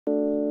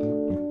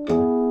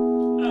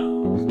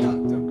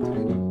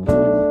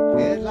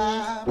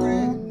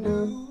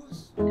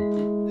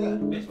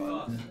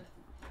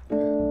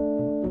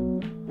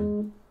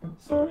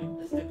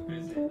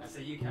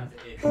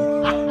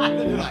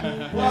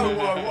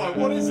Whoa,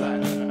 what is that?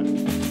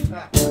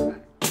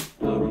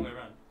 Wrong way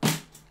around.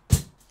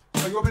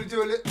 So you want me to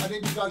do an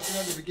introduction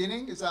at the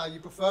beginning? Is that how you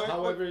prefer it?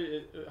 However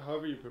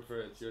you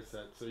prefer it, it's your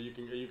set. So you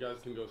guys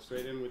can go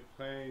straight in with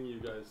playing. You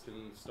guys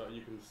can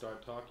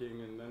start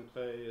talking and then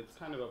play. It's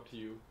kind of up to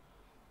you.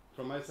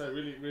 From my side,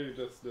 really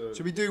just the.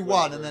 Should we do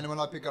one and then when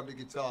I pick up the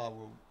guitar,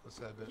 we'll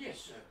say a bit? Yes,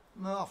 sir.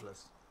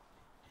 Marvelous.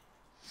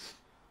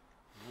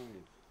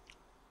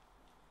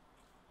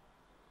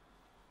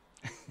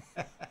 I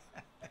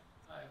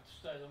have to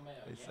stay on me.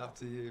 It's up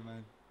to you,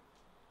 man.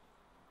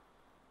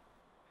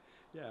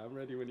 Yeah, I'm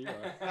ready when you are.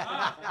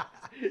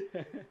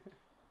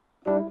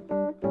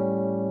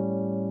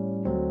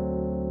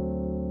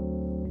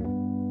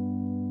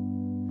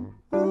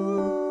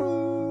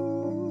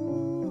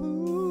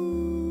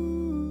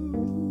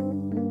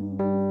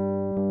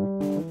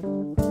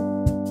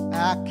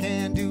 I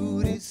can't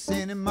do this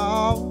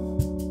anymore.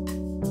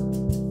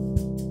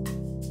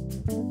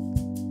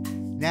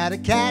 Now the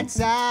cat's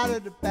out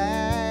of the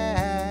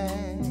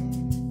bag.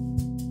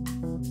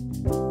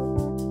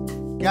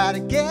 Gotta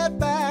get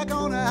back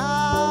on the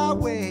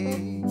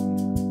highway.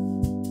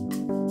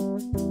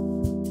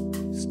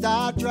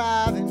 Start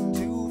driving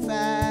too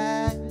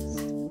fast.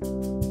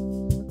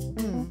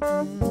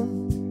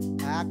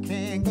 I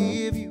can't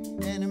give you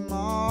any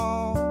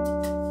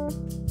more.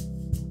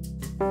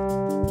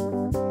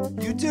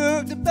 You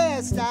took the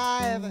best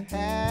I ever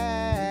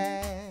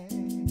had.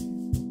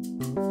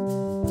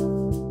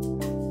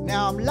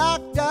 Now I'm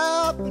locked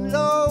up and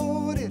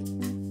loaded,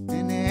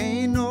 and there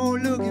ain't no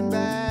looking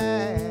back.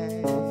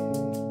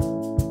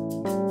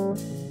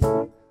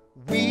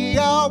 We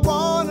all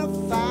wanna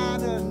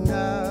find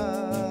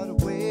another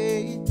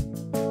way.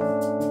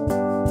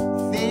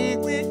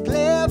 Think we're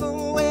clever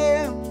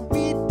when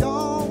we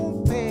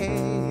don't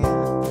pay,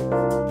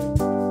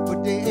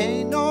 but there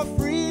ain't no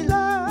free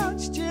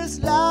lunch,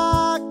 just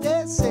like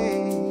they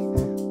say.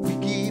 We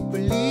keep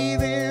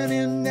believing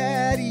in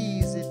that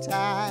easy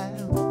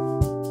time.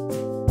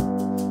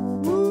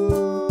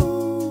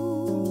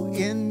 Ooh,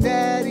 in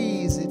that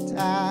easy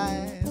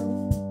time.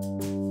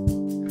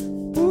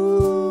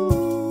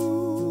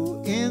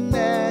 Ooh, in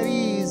that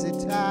easy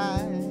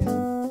time.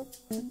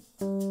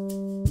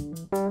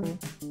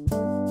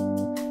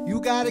 You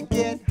gotta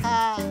get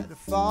high to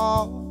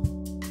fall.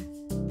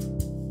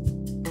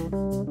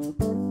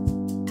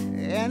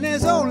 And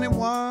there's only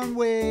one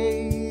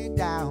way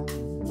down.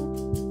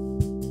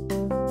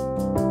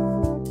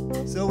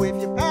 So if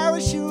your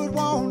parachute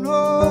won't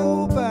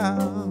open,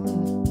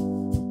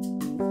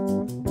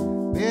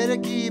 better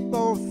keep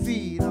both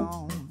feet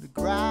on the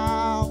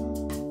ground.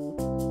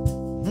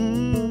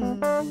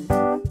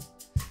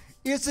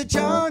 It's a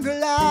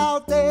jungle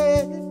out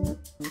there,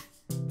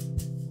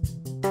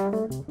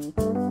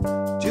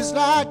 just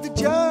like the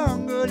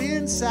jungle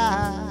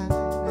inside,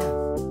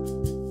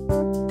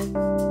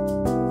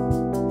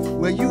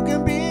 where you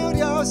can build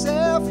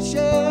yourself a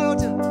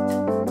shelter,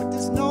 but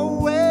there's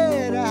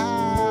nowhere to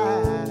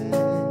hide.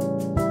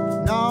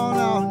 No,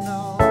 no,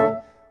 no.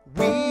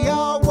 We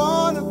all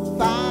wanna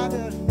find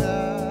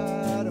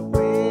another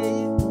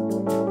way.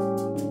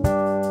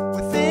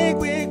 We think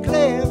we're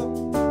clever,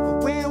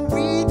 but when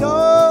we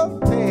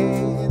don't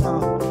pay,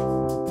 no.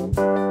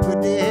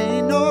 But there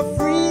ain't no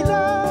free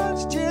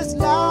lunch, just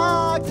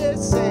like they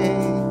say.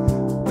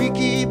 We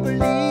keep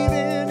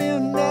believing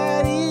in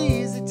that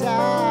easy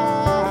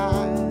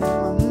time.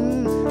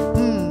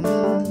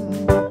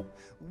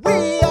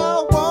 We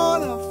all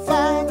wanna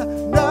find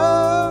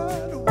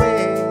another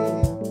way.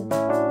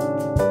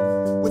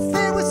 We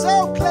think we're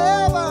so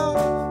clever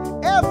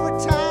every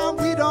time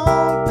we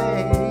don't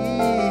pay.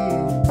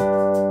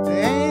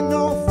 There ain't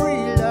no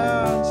free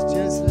lunch,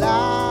 just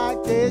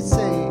like they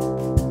say.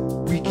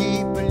 We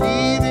keep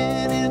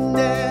believing in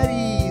that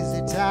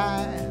easy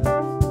time.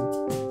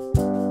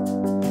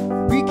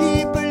 We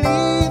keep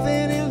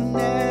believing in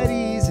that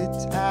easy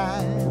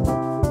time.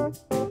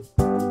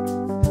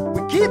 We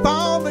keep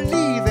on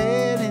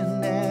believing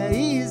in that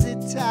easy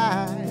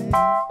time.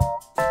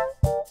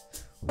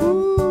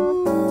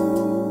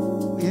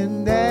 Ooh,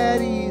 in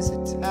that easy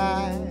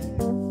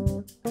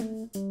time.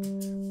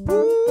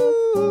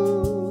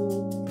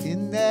 Ooh,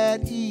 in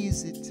that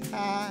easy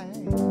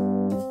time.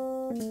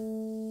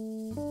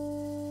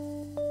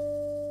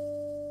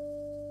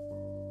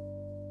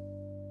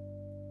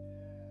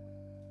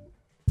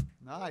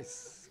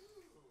 Nice.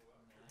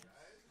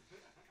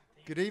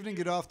 Good evening,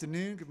 good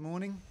afternoon, good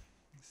morning.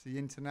 It's the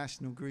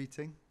international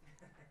greeting.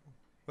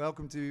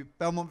 Welcome to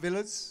Belmont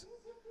Villas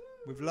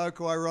with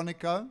Loco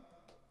Ironico.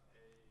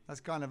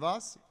 That's kind of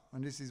us.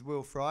 And this is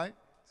Will Fry.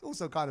 It's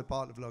also kind of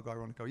part of Loco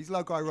Ironico. He's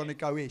Loco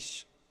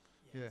Ironico-ish.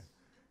 Yeah.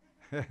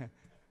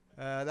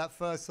 That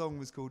first song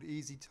was called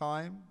Easy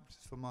Time, which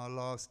is from our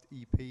last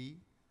EP.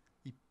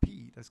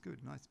 EP, that's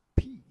good, nice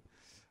P.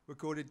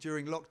 Recorded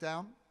during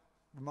lockdown,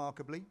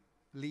 remarkably,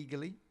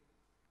 legally.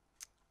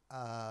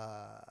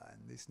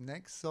 And this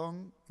next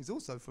song is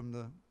also from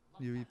the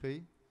new EP.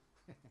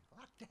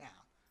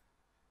 Lockdown.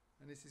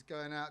 And this is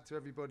going out to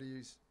everybody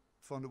who's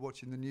fond of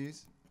watching the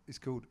news. It's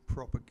called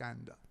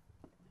Propaganda.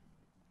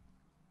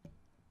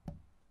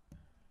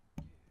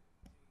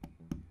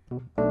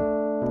 Headline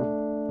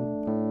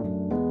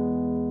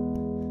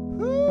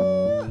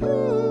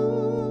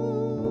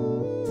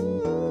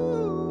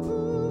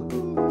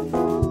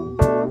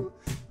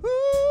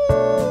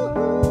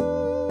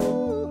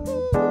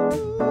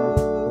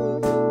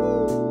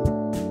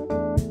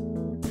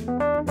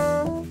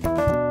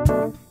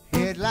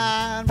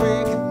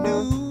breaking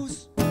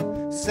news,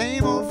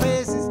 same old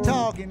faces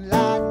talking,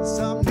 lighting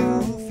some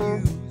new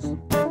fuse,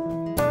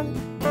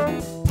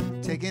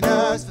 taking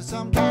us for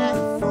some kind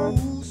of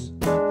fools.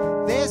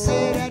 They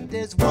say that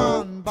there's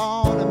one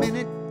born a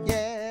minute,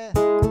 yeah.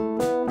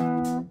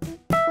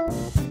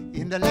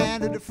 In the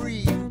land of the free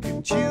you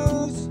can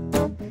choose,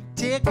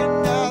 take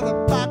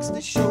another box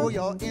to show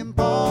your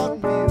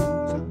important views.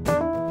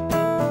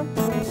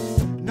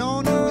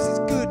 No news is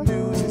good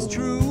news, it's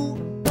true,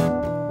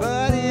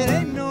 but it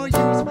ain't no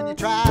use when you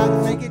try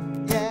to fake it,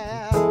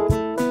 yeah.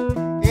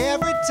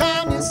 Every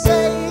time you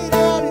say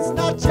that it's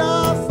not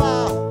your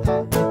fault,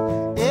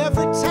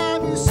 every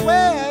time you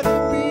swear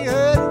that we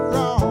heard it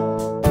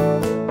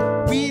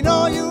wrong, we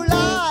know you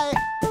lie,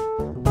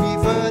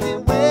 we've heard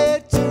it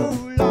way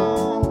too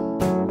long.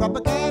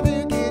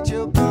 Propaganda, get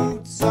your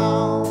boots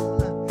on.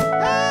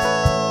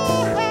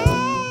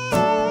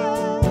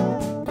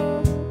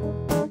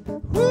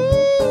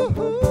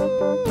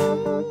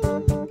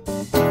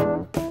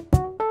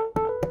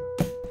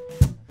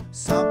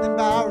 Something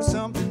borrowed,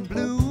 something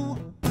blue,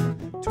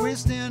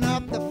 twisting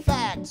up the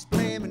facts,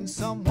 blaming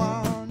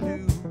someone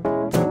new.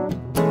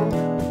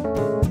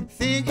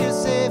 Think you're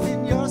safe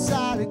in your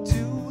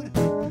solitude,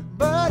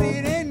 but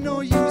it ain't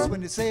no use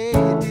when they say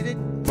you did it,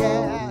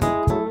 yeah.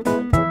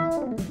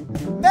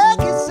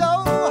 Make it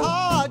so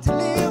hard to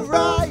live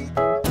right,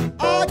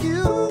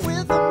 argue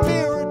with a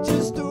mirror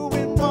just to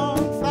win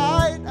one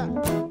fight.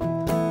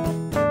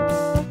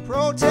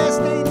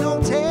 Protest ain't no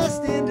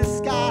test in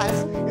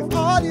disguise, if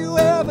all you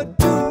ever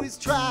do is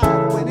try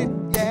to win it,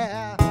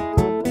 yeah.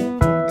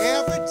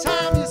 Every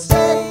time you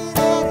say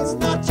that it's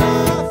not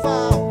your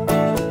fault,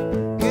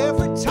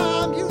 every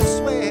time you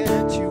swear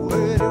that you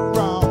heard it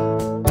wrong,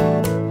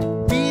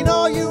 we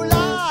know you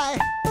lie,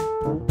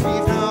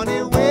 we've known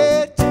it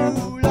way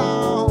too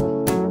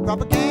long.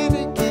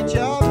 Propaganda, get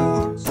your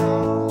boots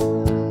on.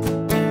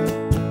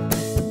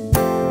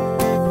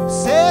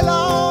 Sail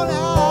on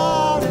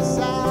out of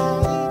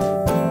sight,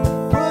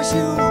 push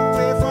you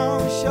away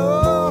from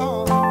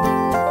shore.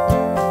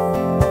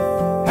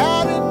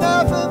 Had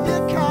enough of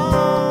your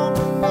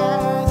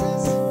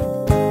compromises.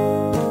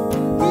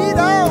 We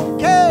don't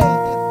care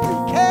if you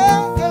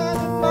care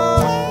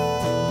anymore.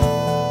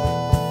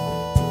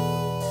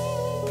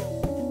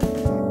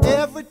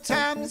 Every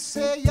time you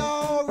say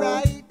you're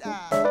right,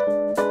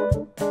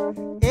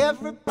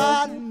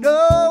 everybody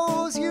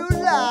knows you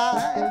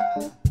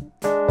lie.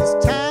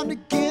 It's time to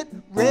get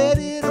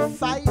ready to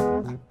fight,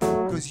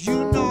 'cause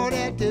you know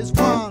that there's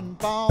one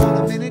born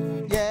a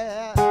minute,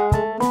 yeah.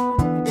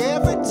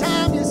 Every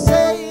time you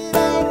say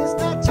that it's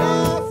not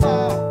your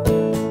fault,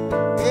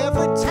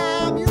 every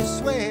time you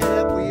swear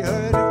that we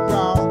heard it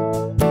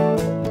wrong,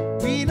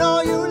 we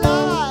know you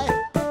lie,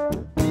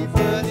 we've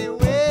heard it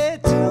way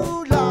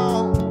too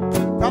long.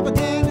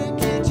 Propaganda,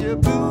 get your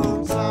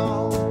boots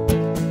on.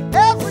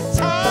 Every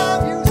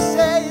time you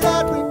say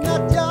that we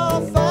got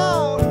your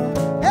fault,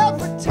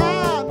 every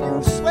time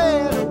you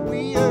swear that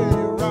we heard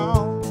it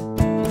wrong,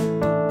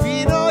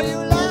 we know you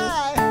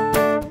lie,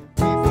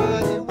 we've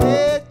heard it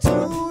way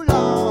too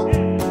long.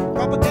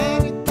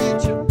 Propaganda,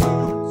 get your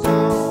boots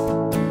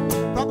on.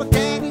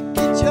 Propaganda,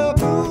 get your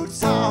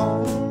boots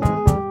on.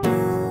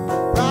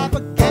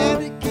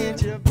 Propaganda,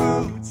 get your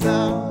boots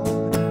on.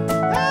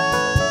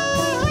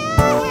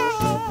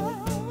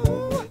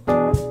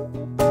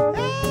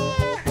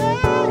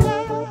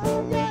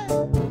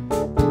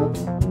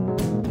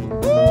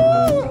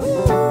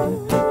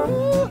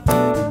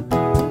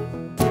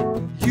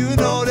 You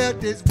know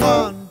that there's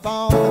one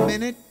born a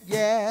minute,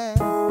 yeah.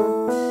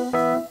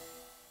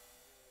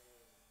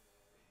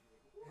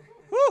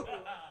 Woo!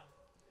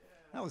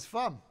 That was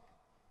fun.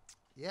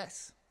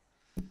 Yes.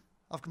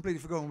 I've completely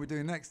forgotten what we're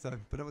doing next though,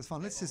 but that was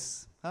fun. Let's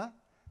just,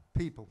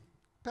 People.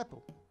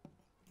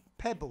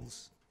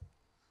 Pebbles.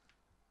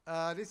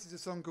 This is a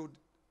song called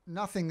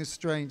Nothing as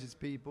Strange as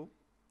People,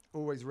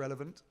 always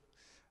relevant.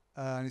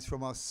 And it's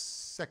from our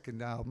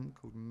second album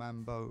called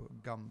Mambo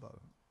Gumbo.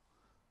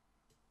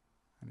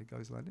 And it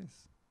goes like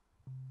this.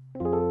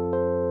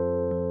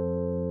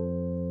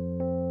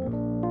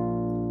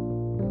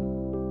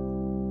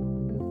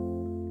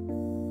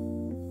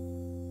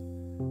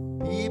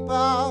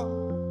 People,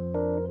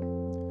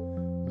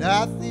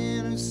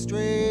 nothing as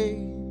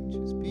strange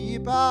as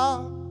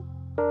people,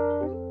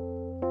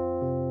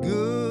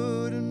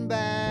 good and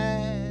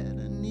bad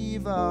and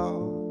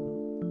evil.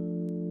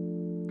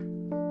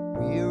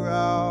 We're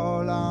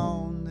all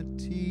on the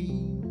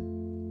team.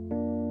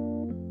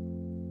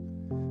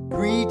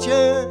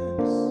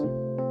 Creatures,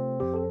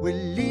 we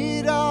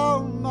lead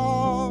on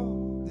more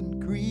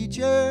than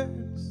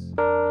creatures,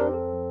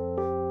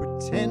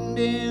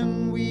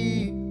 pretending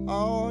we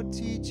are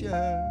teachers,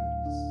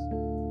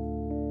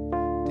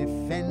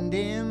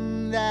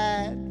 defending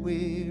that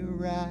we're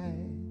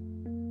right.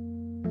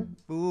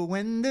 But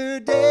when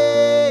the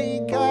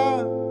day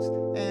comes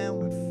and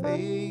we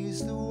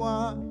face the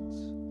ones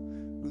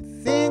who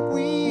think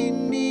we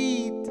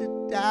need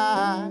to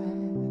die,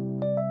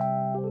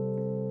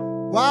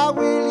 what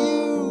will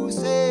you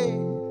say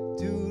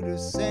to the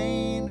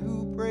saint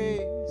who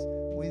prays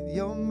with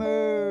your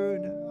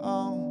murder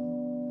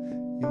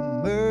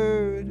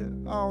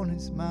on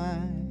his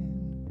mind?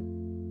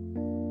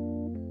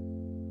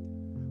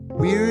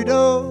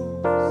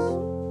 Weirdos,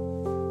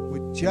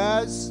 we're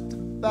just a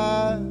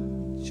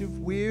bunch of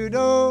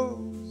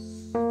weirdos,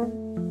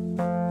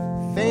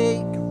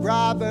 fake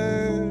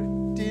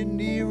Robert De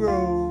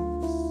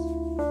Niro's.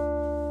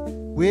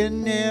 We're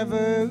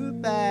never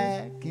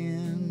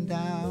backing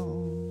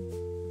down.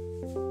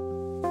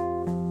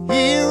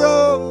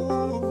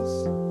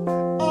 Heroes,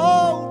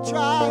 all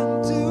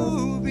trying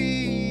to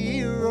be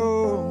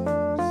heroes.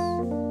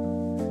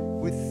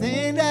 We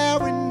think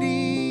that we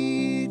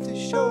need to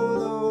show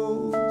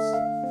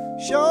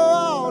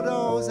all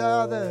those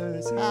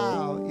others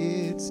how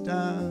it's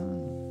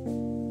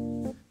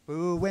done.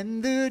 But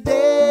when the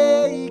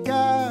day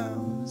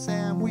comes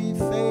and we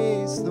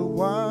face the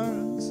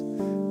ones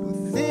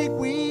who think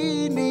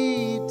we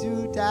need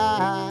to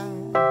die,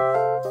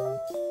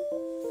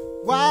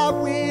 what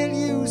will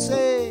you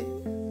say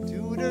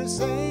to the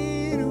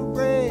saint who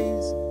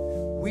prays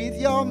with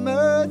your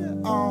murder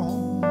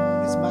on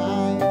his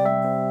mind?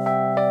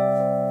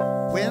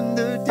 When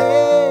the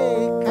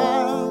day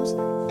comes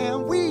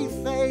and we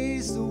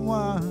face the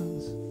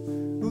ones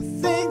who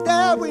think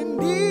that we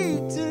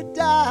need to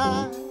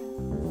die,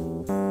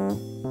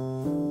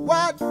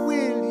 what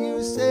will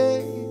you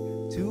say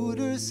to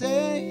the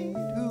saint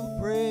who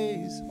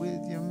prays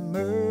with your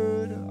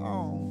murder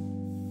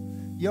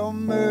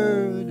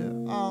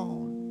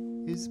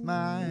on his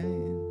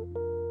mind?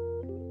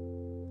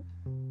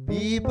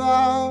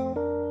 People,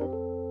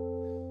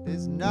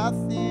 there's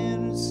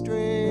nothing as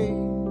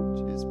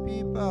strange as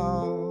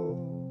people.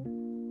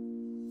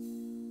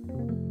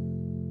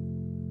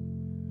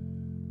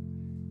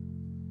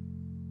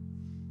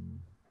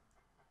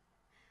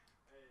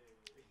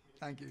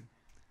 Thank you.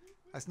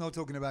 That's not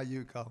talking about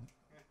you, Carl.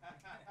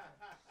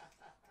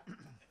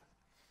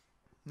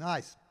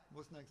 Nice.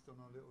 What's next on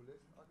our little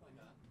list?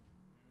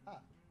 Ah,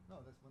 no,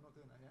 we're not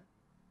doing that yet.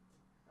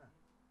 Ah.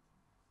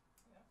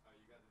 Oh,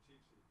 you got the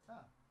cheat sheet.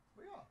 Ah,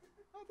 we are.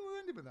 I thought we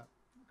ended with that.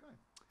 Okay.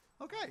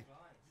 Okay.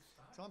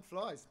 Time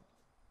flies.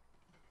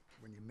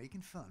 When you're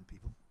making fun,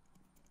 people.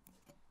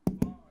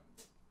 1,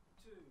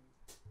 2,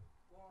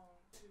 1,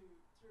 2,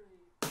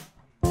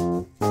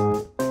 3.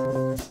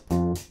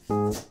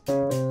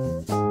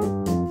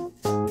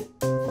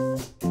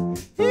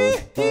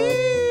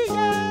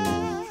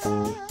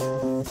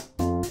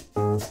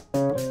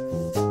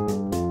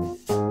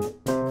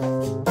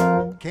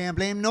 Can't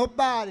blame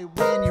nobody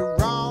when you're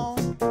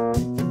wrong.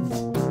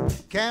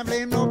 Can't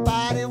blame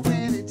nobody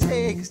when it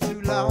takes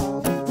too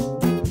long.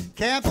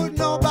 Can't put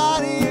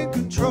nobody in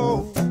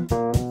control.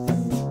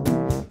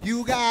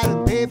 You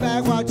gotta pay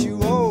back what you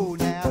owe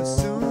now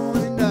soon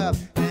enough.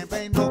 Can't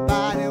blame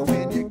nobody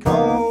when you're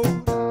cold.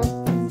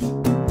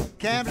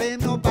 Can't blame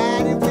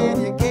nobody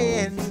when you're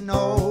getting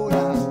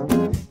older.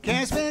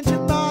 Can't spend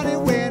your money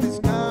when it's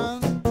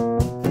done.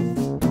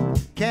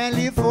 Can't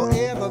live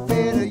forever,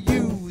 better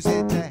use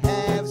it to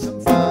have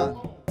some fun.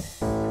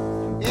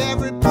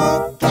 Every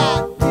book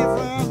got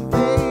different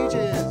pages.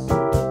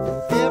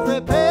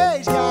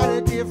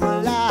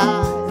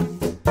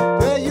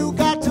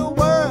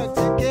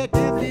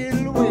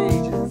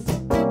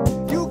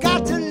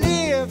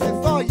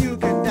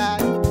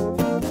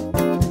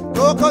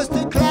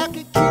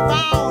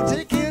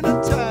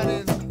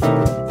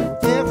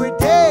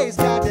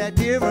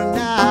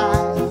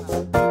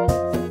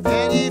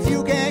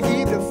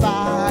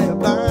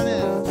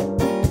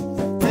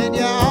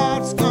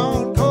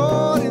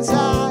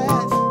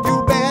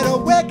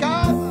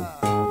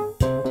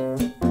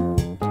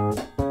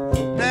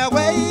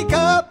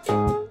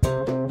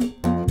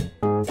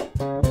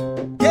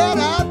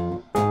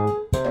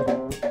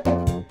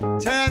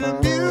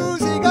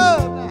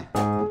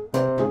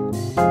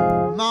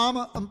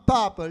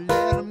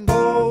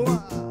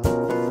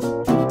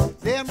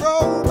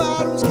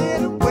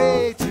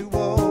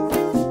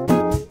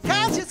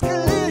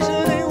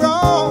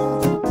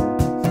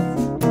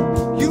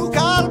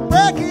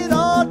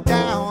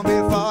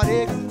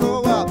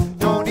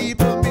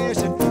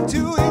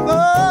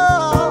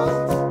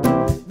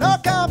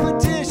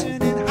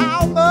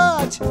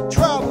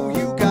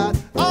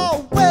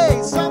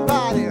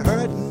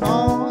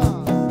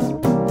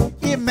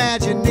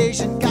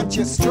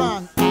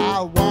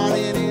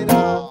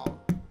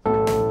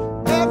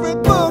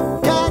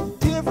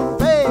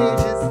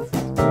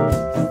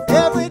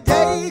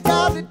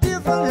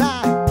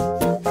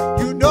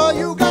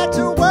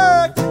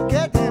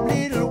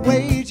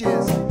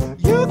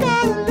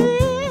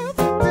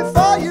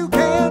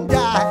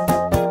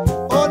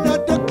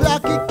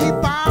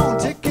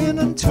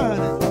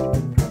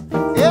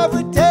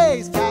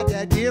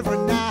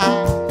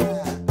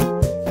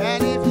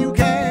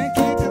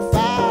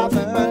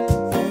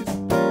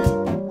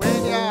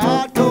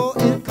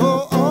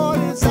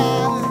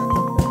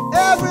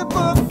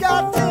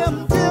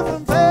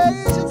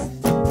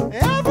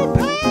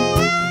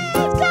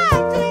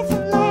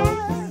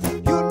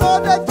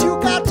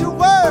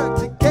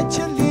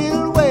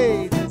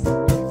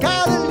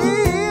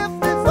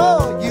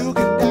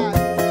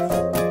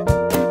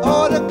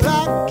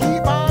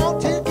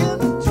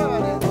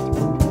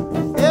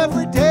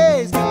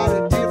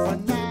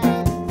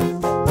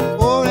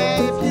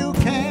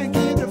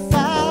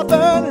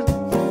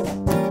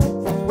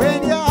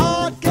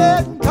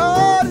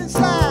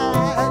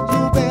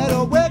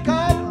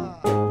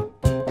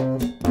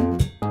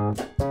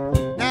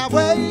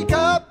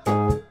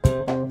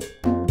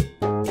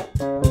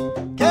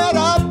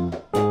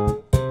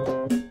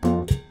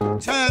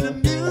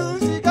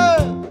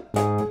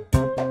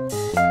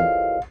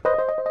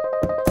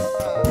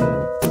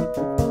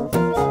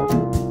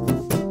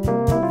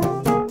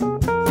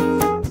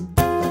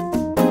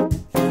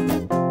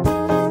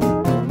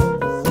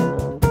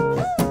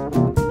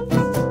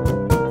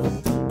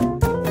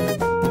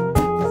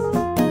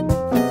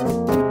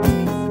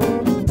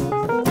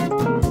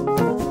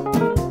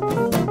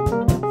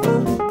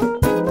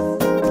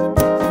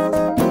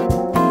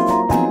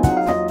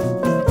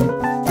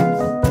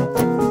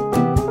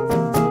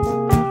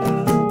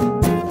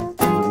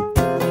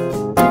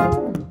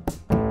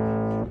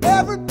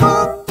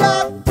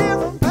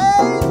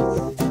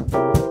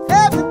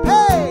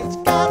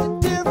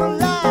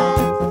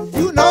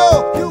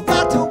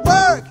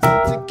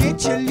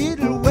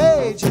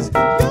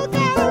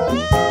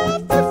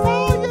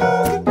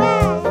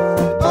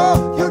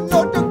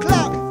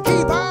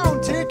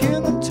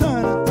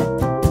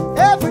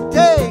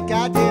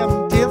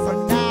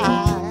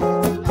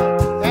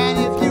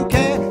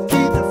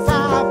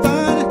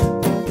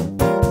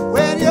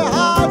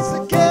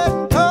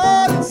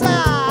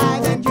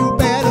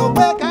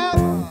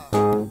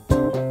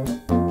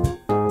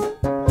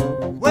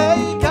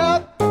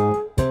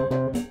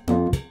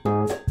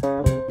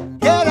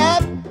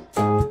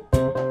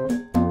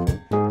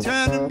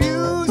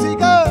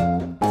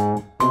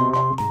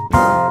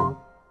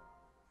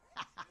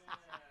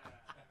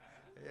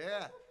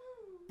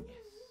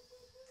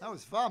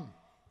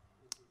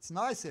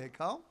 nice here,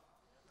 Carl.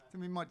 I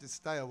think we might just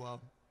stay a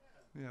while.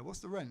 Yeah, what's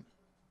the rent?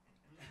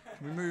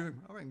 We move.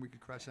 I think we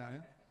could crash out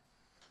here.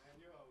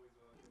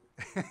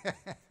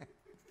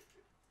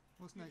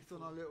 What's next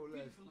on our little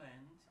list?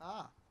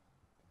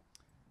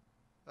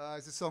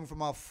 It's a song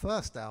from our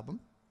first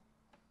album,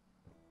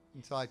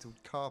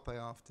 entitled Carpe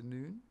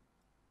Afternoon.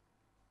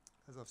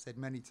 As I've said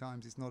many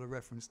times, it's not a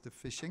reference to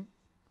fishing.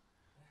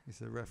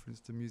 It's a reference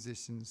to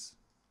musicians'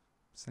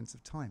 sense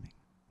of timing.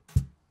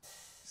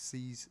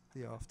 Seize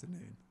the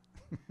afternoon.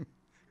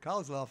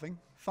 Carl's laughing.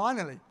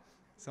 Finally,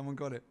 someone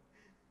got it.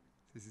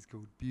 This is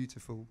called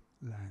Beautiful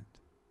Land.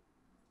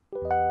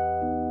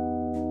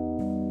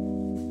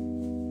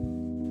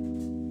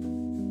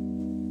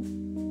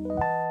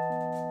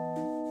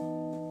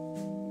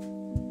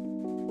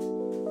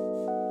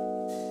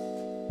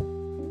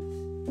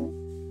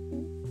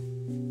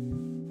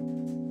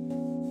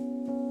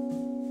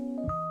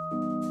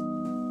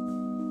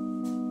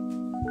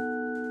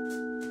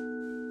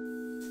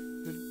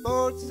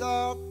 Boats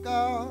are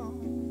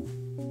gone,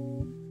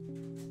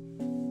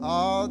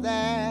 all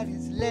that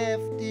is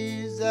left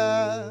is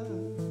us,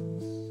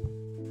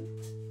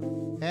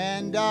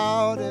 and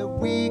all that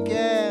we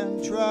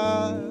can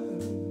trust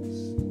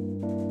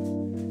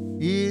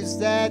is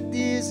that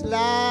this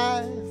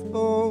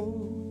lifeboat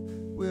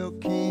will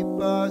keep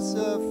us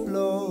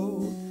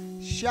afloat.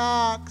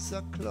 Sharks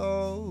are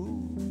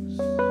close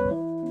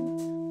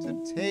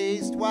to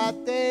taste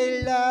what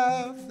they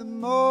love the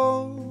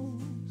most,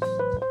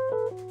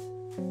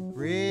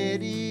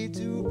 ready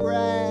to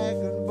brag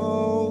and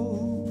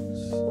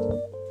boast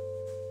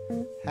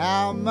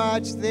how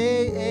much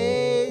they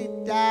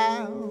ate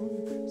down.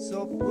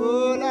 So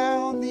put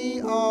on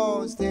the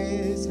oars,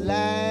 there's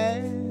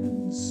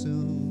land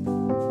soon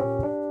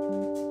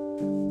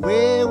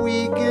where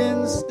we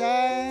can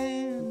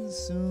stand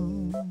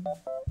soon.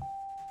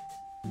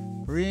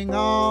 Bring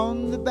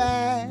on the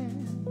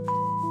band,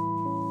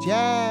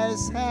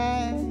 jazz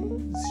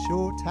hands,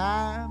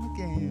 showtime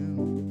again.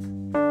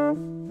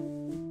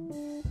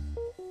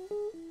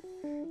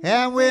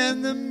 And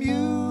when the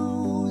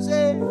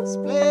music's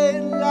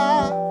playing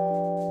loud,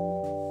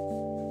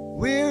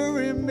 we'll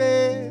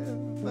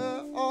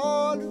remember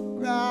all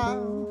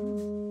around.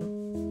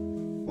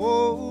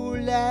 Oh,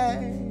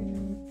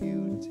 land,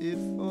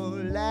 beautiful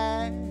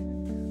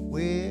land,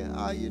 where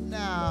are you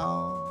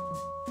now?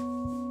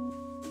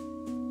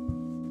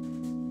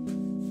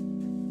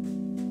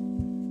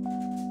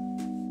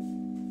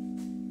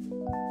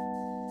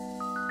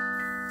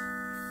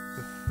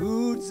 The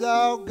food's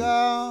all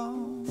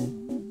gone,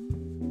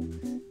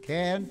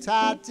 can't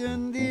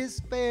tighten this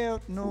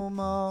belt no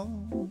more.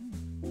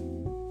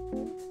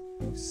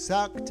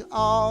 Sucked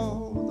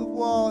all the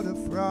water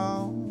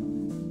from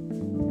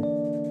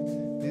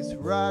this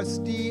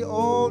rusty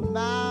old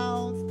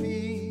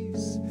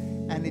mouthpiece,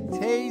 and it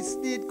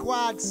tasted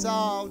quite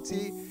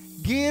salty.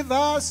 Give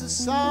us a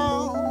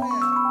song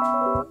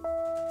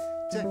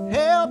to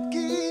help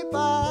keep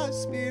our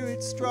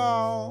spirits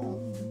strong.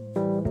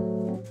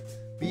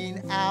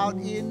 Been out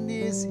in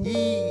this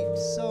heat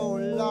so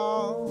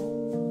long,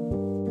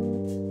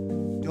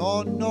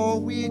 don't know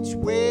which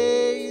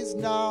way is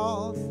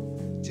north,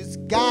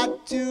 just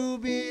got to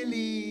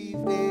believe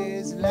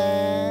there's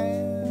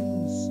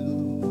land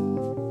soon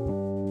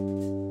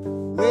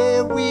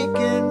where we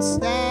can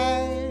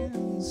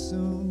stand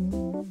soon.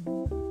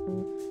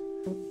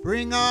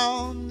 Bring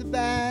on the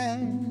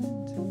band,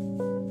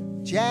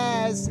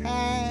 jazz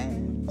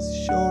hands,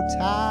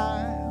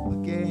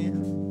 showtime again.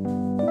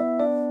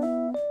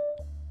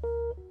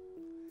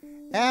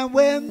 And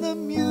when the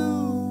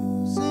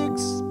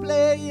music's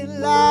playing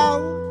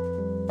loud,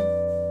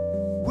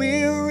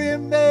 we'll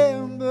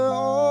remember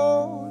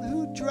all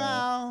who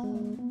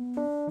drowned.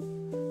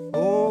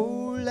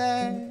 Oh,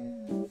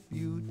 land,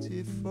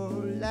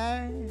 beautiful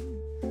land,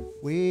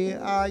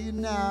 where are you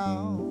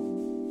now?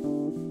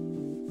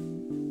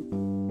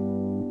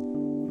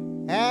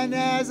 And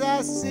as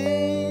I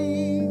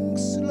sing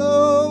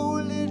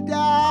slowly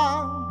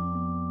down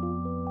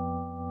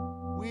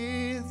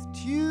with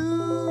tuba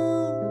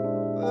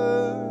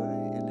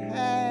in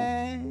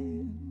hand,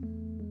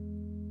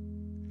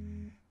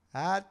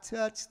 I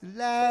touch the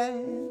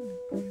land,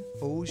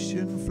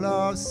 ocean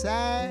floor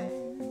sand,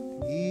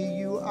 here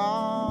you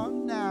are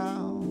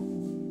now.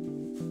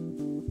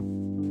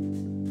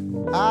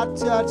 I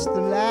touch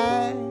the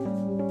land,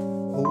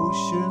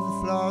 ocean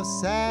floor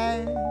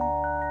sand,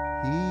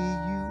 here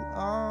you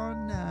are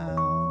now.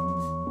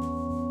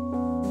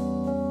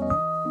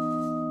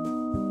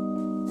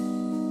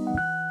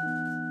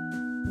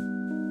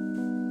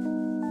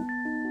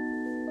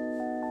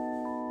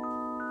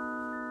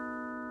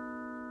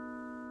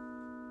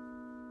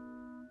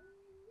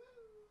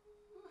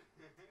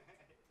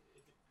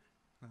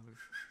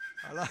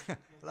 I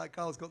like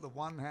Carl's got the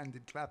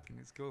one-handed clapping,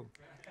 it's cool.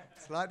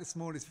 It's like the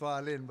smallest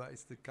violin, but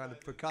it's the kind of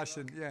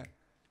percussion, yeah.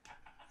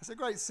 It's a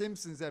great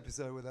Simpsons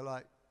episode where they're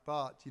like,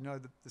 Bart, you know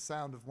the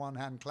sound of one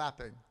hand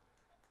clapping?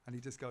 And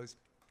he just goes,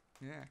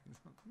 yeah.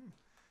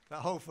 That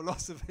whole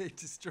philosophy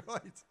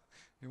destroyed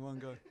in one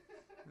go.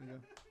 There you go.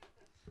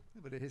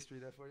 A bit of history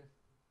there for you.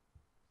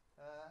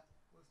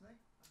 What's the name?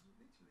 I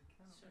literally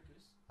cannot.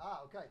 Circus.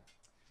 Okay.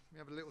 Let me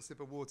have a little sip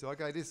of water.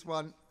 Okay, this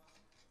one,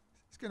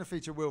 it's going to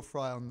feature Will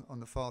Fry on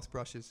the fast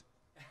brushes.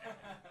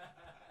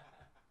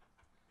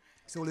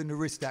 It's all in the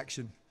wrist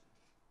action.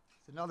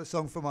 It's another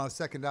song from our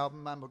second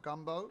album, Mambo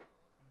Gumbo. And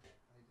it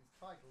is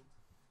titled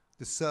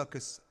The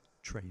Circus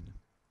Train.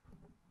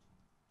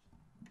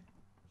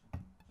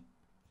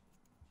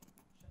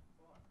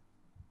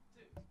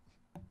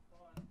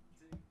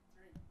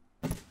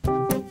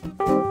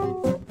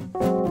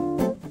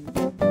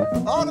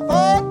 All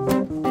aboard!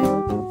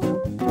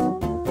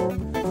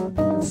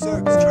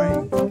 Circus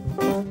train.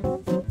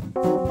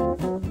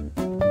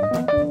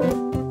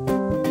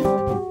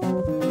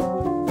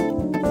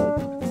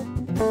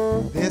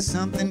 There's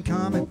something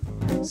coming,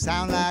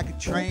 sound like a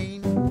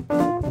train.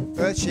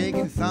 Earth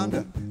shaking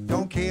thunder,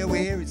 don't care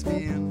where it's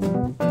been.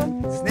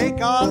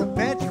 Snake all the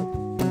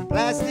petrol,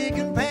 plastic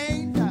and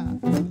paint.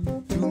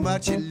 Too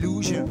much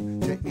illusion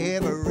to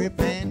every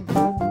pen.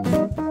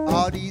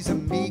 All these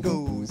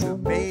amigos are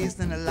based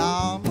in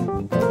alarm.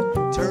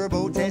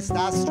 Turbo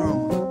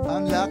testosterone,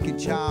 unlucky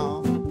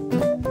charm.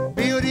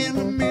 Building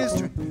the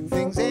mystery,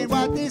 things ain't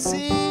what they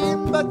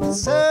seem. But the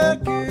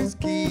circus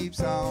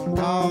keeps on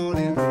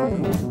calling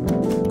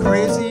me.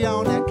 Crazy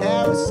on that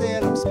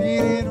carousel, I'm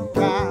spinning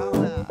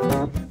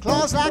around.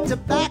 Claws like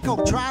tobacco,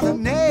 trying to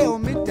nail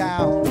me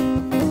down.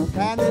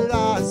 Landed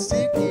on a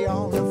city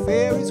on the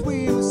Ferris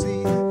wheel,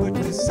 see. But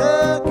the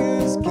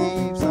circus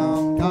keeps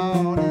on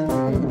calling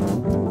me.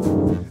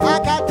 I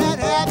got that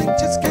habit,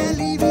 just can't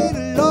leave it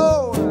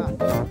alone.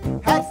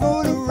 Hat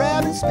full of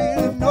rabbits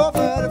spilling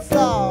over the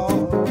floor.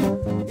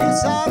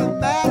 It's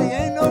automatic,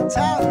 ain't no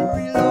time to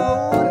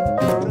reload.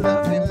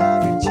 Clucking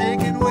like a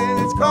chicken when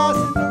it's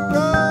crossing the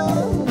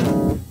road.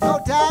 No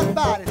doubt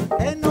about it,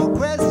 ain't no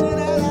question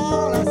at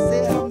all. I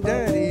said I'm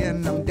dirty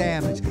and I'm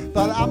damaged,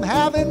 but I'm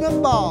having a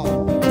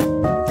ball.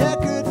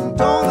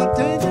 Decadent, on a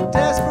danger,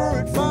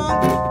 desperate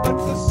fun. But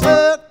the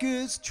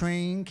circus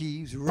train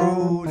keeps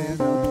rolling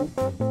on.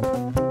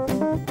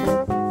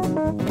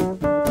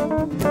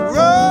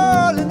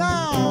 Rolling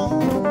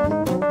on.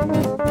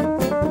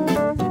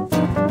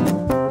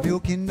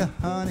 Milk in the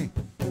honey,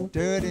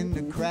 dirt in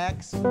the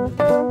cracks.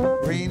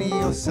 Rainy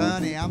or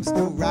sunny, I'm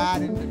still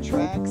riding the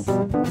tracks.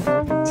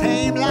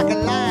 Tame like a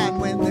lion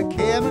when the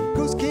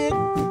chemicals kick,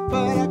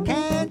 but I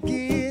can't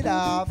get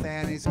off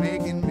and it's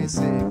making me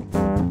sick.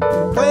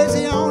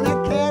 Crazy on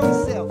that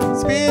carousel,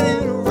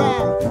 spinning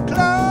around.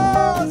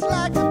 Claws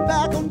like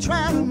tobacco,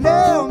 trying to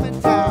nail me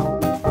down.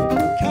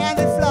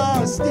 Candy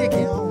flowers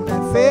sticky on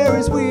that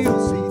Ferris wheel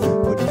seat,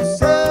 but the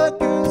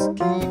circus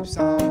keeps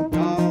on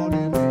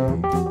calling me.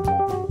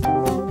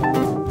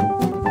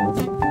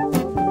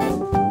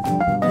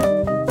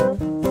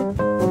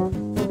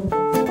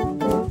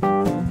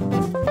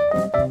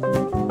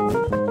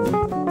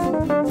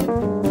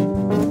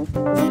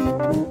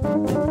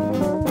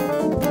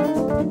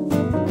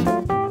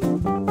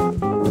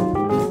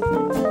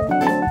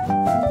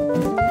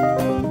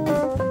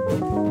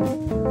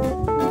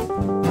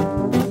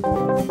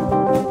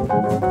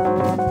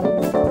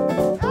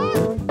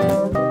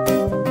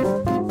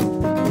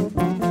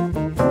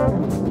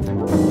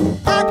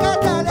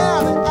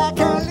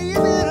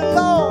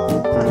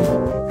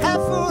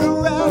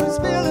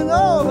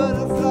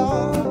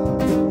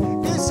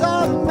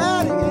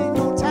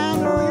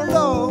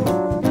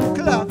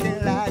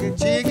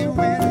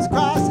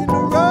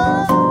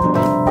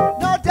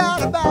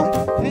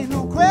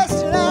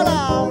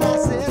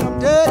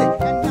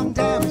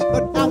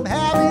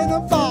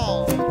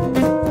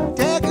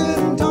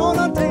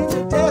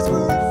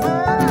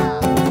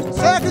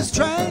 Circus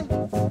train,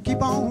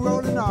 keep on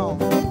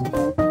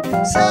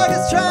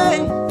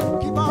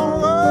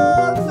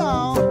rolling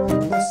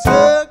on. The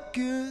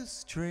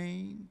circus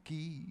train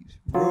keeps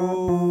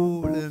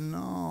rolling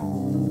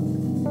on.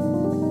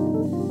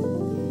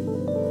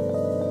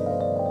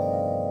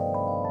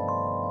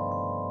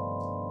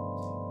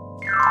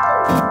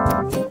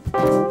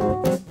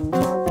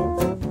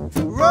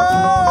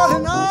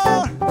 Rolling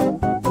on,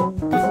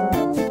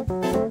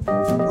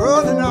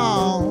 rolling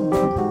on.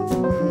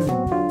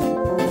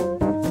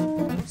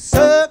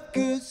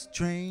 Circus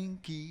train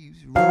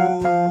keeps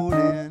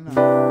rolling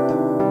on.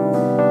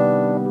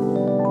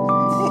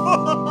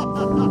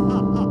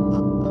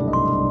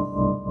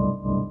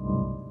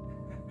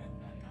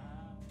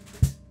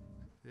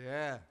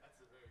 Yeah.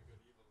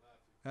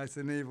 That's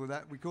an evil.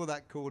 That we call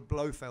that chord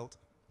Blofeld.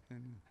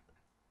 And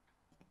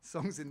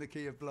songs in the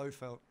key of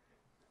Blofeld.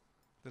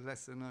 The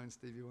lesser known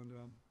Stevie Wonder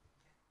album.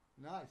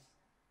 Nice.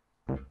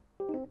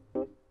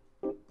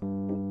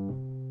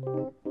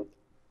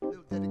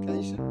 Little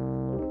dedication.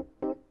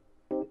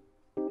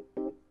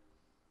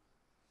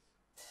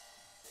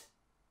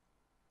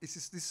 It's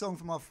just this song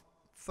from our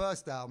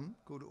first album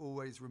called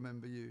Always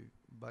Remember You,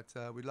 but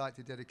we'd like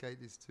to dedicate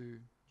this to... Jay.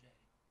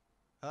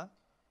 Huh?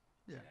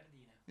 Yeah.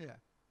 Bernardina. Yeah.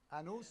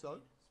 And also...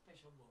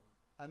 Special woman.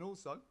 And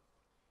also... To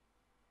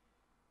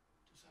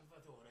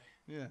Salvatore.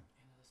 Yeah.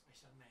 Another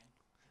special man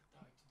that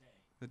died today.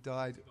 That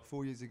died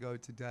 4 years ago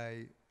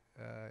today.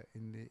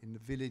 in the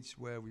village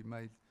where we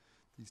made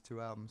these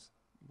 2 albums,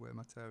 where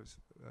Matteo's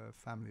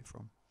family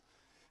from,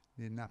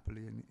 near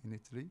Napoli in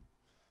Italy.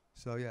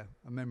 So yeah,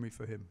 a memory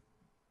for him.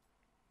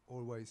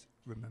 Always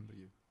remember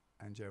you,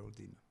 and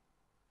Geraldina.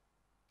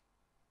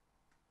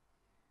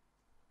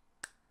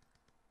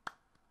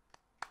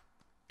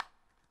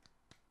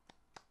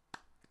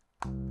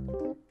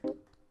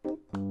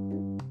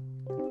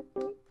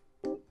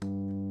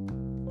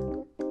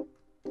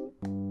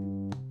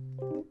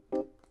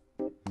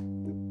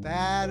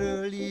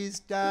 Battle is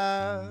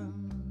done.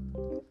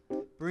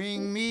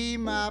 Bring me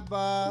my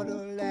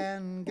bottle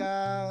and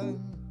gun.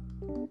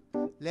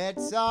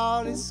 Let's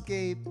all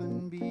escape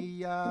and be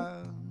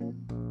young.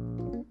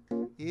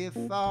 If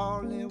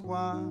only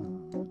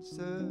once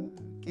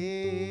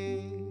again.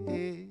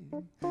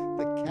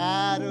 The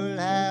cattle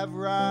have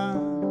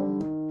run,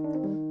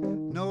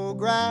 no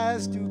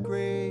grass to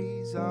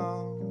graze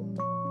on.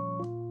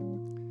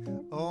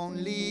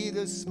 Only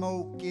the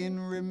smoking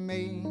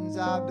remains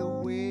of the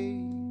way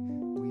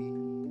we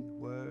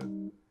were.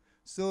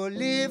 So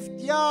lift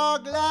your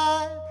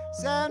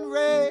glass and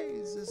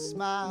raise a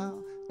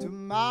smile.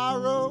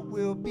 Tomorrow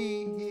we'll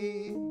be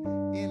here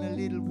in a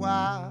little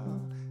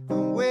while.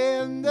 And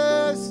when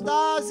the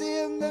stars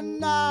in the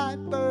night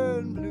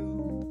burn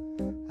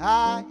blue,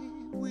 I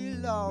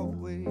will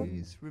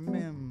always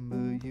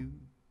remember you.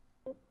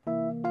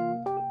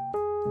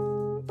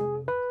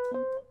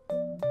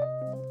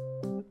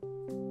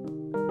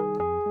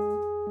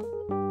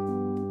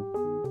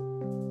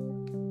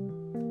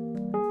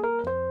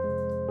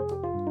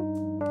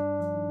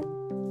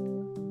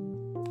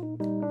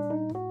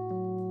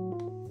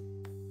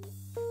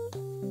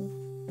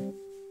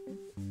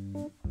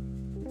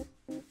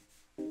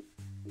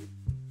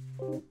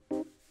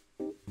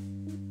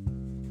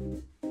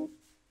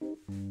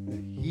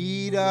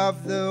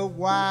 Of the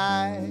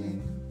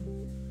wine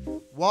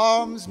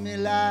warms me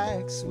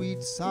like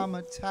sweet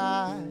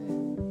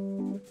summertime,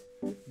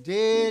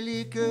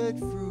 delicate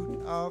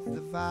fruit of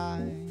the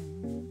vine,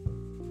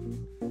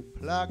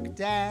 plucked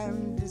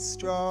and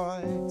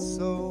destroyed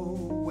so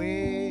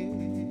well.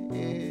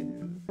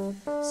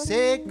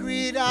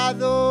 Sacred are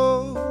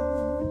those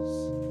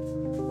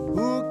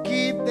who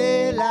keep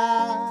their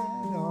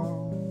light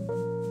on,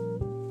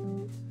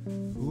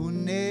 who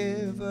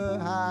never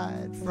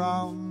hide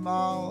from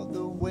all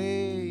the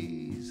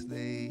ways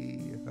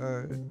they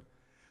hurt.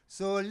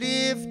 So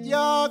lift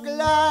your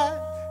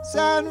glass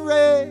and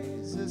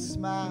raise a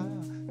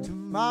smile.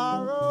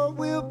 Tomorrow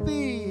we'll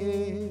be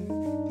here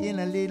in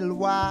a little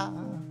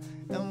while.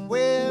 And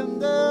when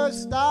the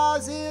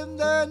stars in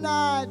the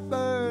night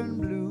burn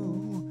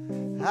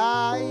blue,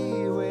 I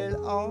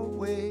will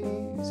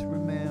always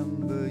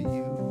remember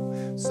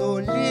you. So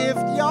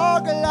lift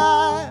your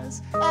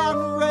glass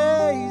and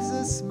raise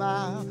a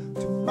smile.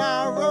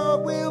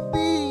 Tomorrow we'll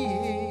be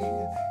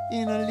here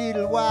in a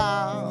little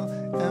while.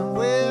 And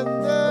when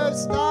the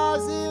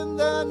stars in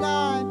the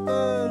night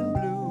burn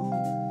blue,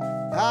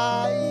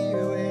 I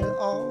will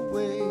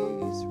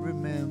always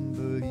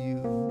remember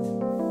you.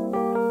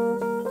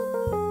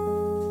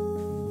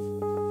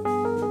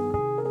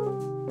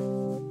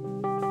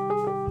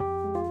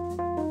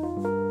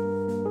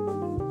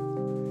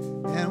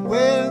 And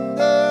when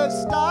the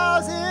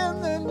stars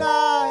in the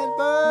night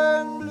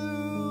burn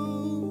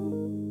blue,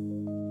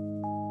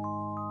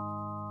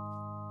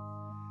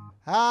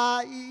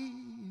 I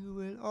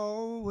will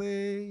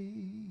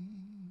always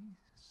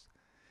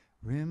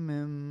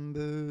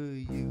remember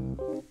you.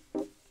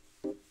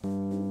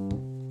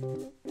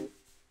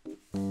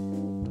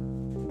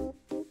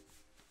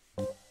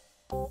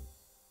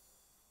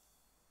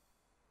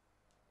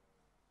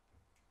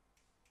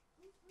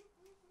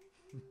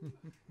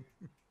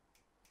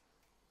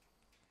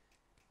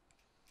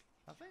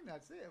 I think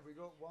that's it. Have we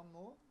got one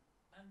more?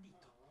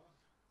 Bandito.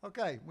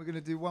 Okay, we're going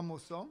to do one more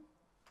song.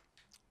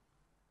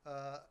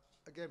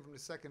 Again from the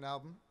second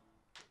album.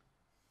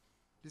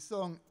 This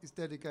song is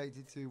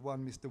dedicated to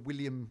one Mr.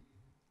 William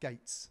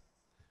Gates,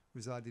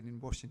 residing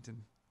in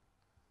Washington.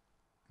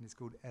 And it's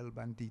called El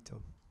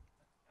Bandito.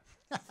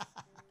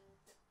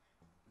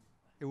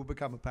 It will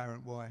become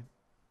apparent why.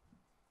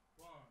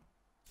 1,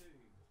 2,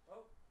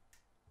 oh.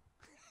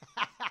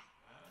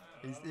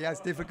 He has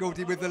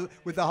difficulty with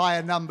the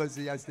higher numbers.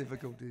 He has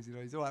difficulties, you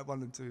know. He's all right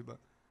 1 and 2, but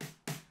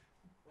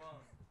 1,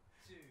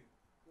 2,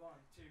 1,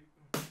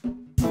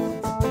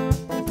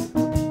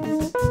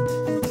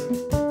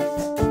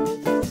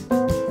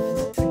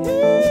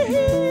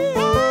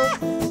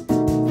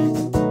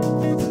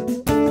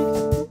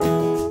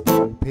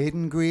 2.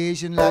 Paid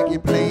creation like you're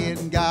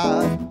playing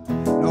God.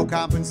 No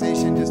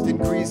compensation, just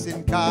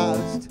increasing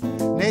cost.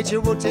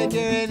 Nature will take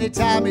care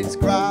anytime it's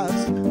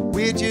crossed.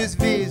 We're just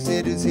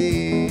visitors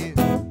here.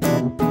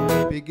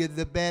 Bigger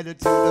the better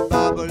till the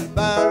bubble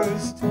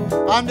burst.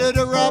 Under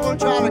the rubble,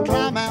 try to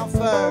climb out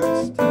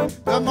first.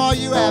 The more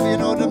you have, you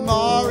know, the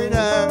more it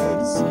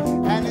hurts.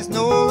 And there's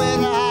nowhere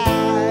to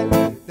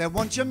hide. They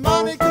want your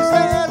money cause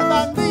they're El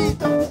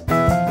Bandito.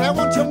 They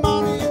want your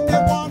money and they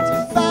want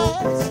it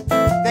fast.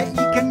 They're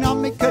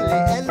economically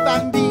El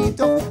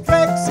Bandito.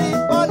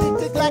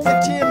 Flexibility like a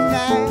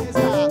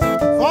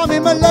From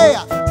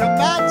Himalaya to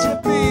Machu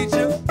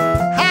Picchu,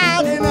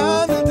 hiding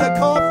under the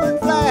corporate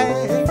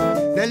flag.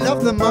 They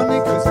love the money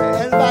cause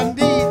they're El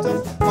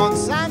Bandito,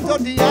 Monsanto,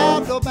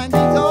 Diablo,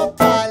 Bandito,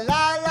 la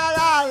la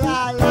la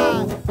la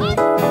la,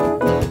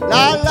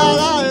 la la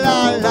la la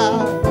la,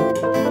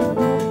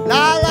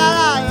 la la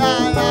la la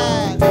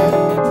la,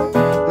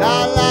 la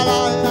la la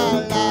la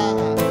la.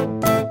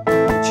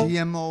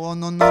 GMO,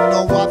 no, no, no,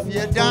 what have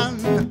you done?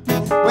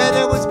 Where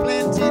there was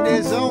plenty,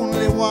 there's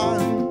only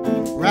one.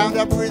 Round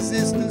up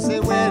resistance, they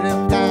wear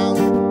them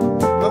down.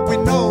 But we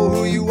know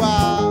who you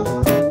are.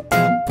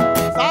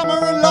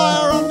 Farmer and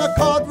lawyer on the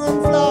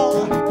courtroom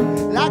floor.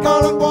 Like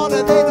oil and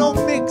water, they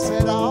don't mix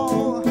at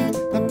all.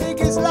 The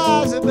biggest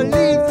lies are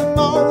believed the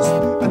most,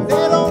 and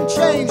they don't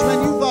change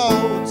when you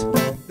vote.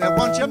 They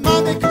want your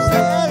money cause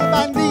they're El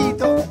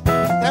Bandito.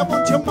 They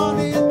want your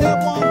money and they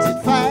want it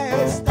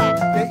fast.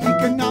 They're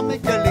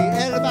economically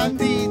El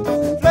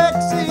Bandito.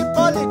 Flexi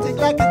politic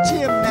like a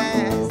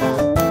gymnast.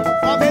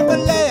 From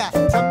Himalaya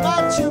to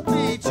Machu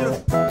Picchu,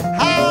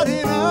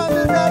 hiding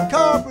under that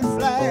corporate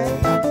flag.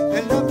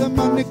 They love the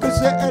money cause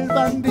they're El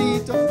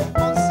Bandito.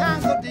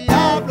 Monsanto,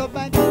 Diablo,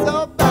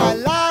 Bandito, la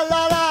la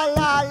la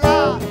la la,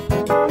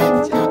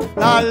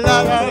 la la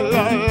la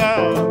la la,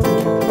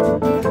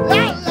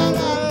 la la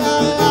la la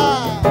la,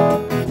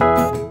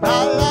 la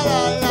la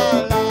la la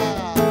la.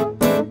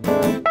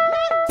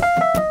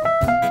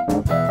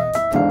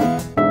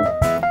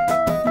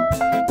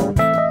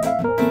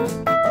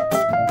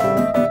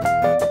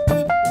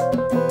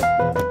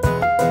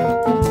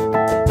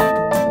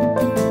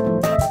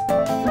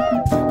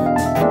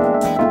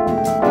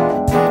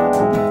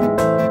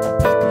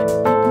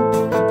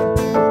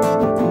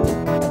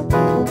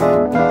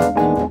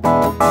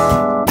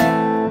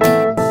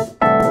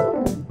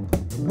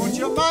 Want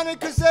your money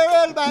cause they're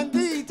El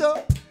Bandito.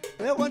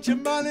 They want your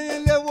money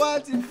and they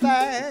want it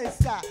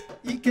fast.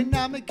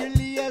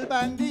 Economically El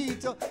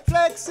Bandito.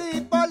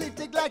 Flexi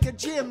politic like a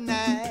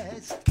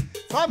gymnast.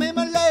 From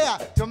Himalaya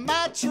to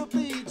Machu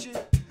Picchu,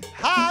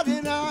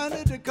 hiding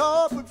under the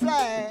corporate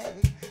flag.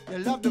 They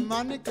love the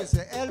money cause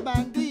they're El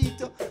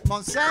Bandito.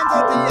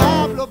 Monsanto,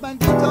 Diablo,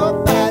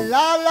 Bandito, la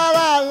la la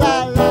la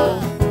la, la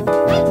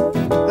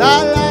la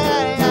la la.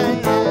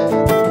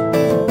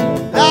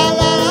 La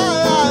la la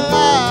la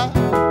la,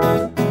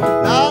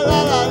 la la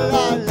la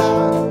la la.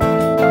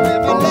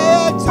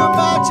 Himalaya to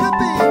Machu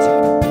Picchu,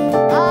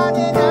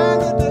 hiding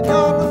under the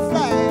corporate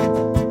flag.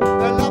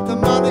 They love the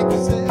money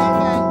cause they're El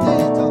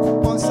Bandito.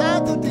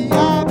 Monsanto,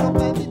 Diablo,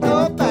 Bandito,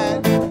 bad.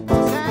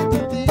 Monsanto,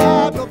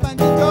 Diablo,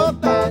 Bandito,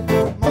 bad.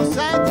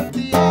 Monsanto,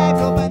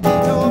 Diablo,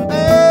 Bandito, bad.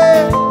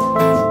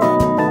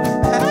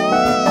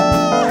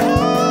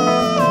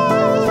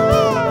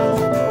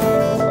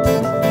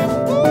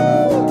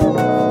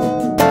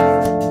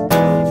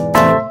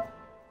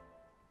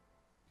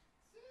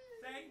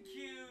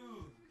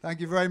 Thank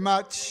you very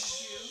much.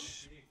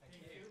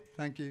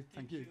 Thank you,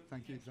 thank you,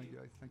 thank you, thank you,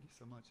 thank you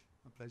so much.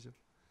 My pleasure.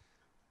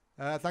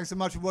 Thanks so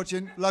much for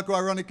watching Loco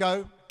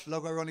Ironico,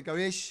 Loco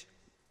Ironico-ish,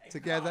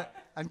 together,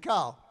 and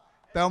Carl.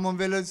 Belmont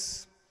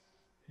Villas,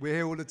 we're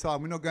here all the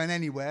time. We're not going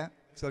anywhere,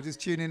 so just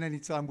tune in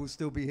anytime. We'll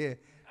still be here.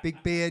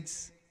 Big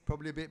beards,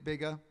 probably a bit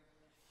bigger.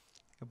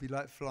 It'll be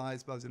like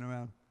flies buzzing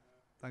around.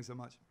 Thanks so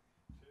much.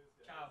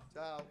 Ciao.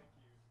 Ciao.